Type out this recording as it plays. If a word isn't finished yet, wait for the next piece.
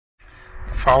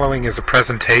Following is a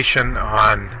presentation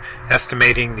on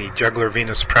estimating the jugular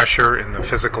venous pressure in the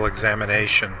physical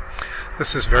examination.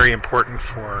 This is very important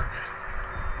for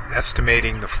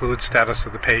estimating the fluid status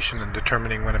of the patient and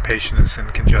determining when a patient is in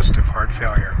congestive heart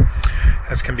failure.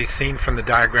 As can be seen from the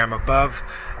diagram above,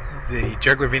 the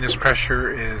jugular venous pressure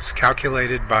is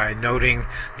calculated by noting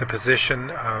the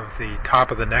position of the top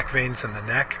of the neck veins in the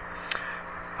neck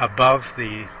above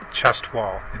the chest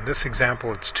wall. In this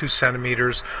example, it's 2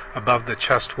 centimeters above the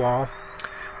chest wall.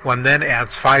 One then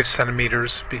adds 5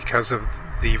 centimeters because of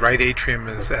the right atrium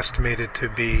is estimated to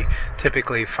be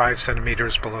typically 5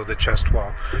 centimeters below the chest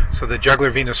wall. So the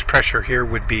jugular venous pressure here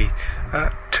would be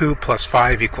 2 plus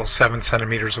 5 equals 7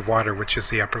 centimeters of water, which is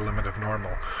the upper limit of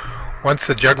normal. Once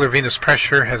the jugular venous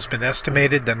pressure has been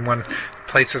estimated, then one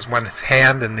places one's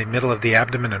hand in the middle of the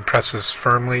abdomen and presses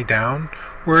firmly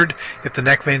downward. If the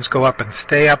neck veins go up and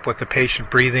stay up with the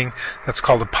patient breathing, that's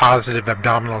called a positive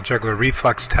abdominal jugular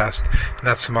reflex test, and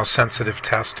that's the most sensitive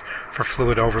test for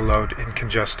fluid overload in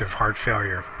congestive heart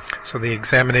failure. So the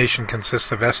examination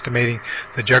consists of estimating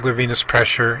the jugular venous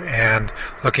pressure and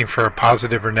looking for a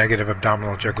positive or negative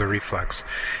abdominal jugular reflex.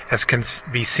 As can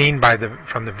be seen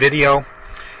from the video,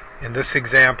 in this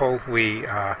example, we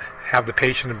have the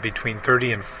patient between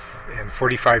 30 and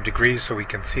 45 degrees so we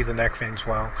can see the neck veins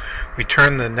well. We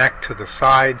turn the neck to the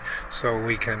side so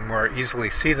we can more easily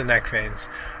see the neck veins.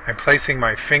 I'm placing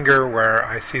my finger where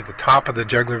I see the top of the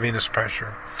jugular venous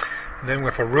pressure. And then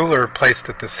with a ruler placed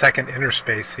at the second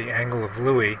interspace, the angle of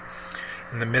Louis,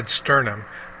 in the mid-sternum,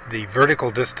 the vertical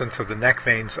distance of the neck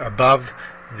veins above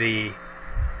the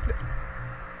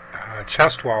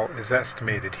chest wall is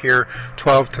estimated. Here,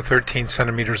 12 to 13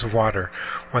 centimeters of water.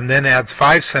 One then adds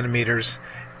 5 centimeters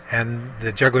and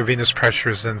the jugular venous pressure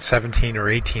is then 17 or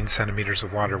 18 centimeters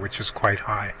of water, which is quite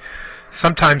high.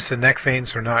 Sometimes the neck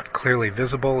veins are not clearly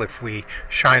visible. If we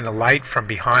shine a light from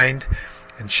behind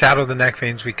and shadow the neck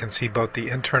veins, we can see both the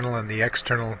internal and the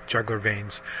external jugular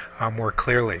veins more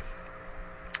clearly.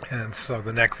 And so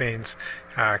the neck veins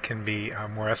can be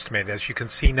more estimated. As you can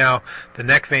see now, the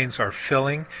neck veins are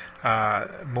filling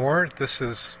more. This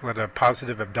is what a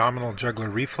positive abdominal jugular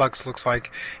reflex looks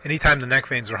like. Anytime the neck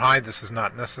veins are high, this is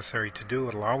not necessary to do.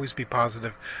 It'll always be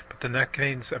positive, but the neck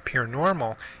veins appear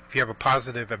normal. If you have a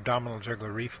positive abdominal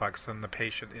jugular reflex, then the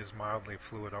patient is mildly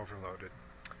fluid overloaded.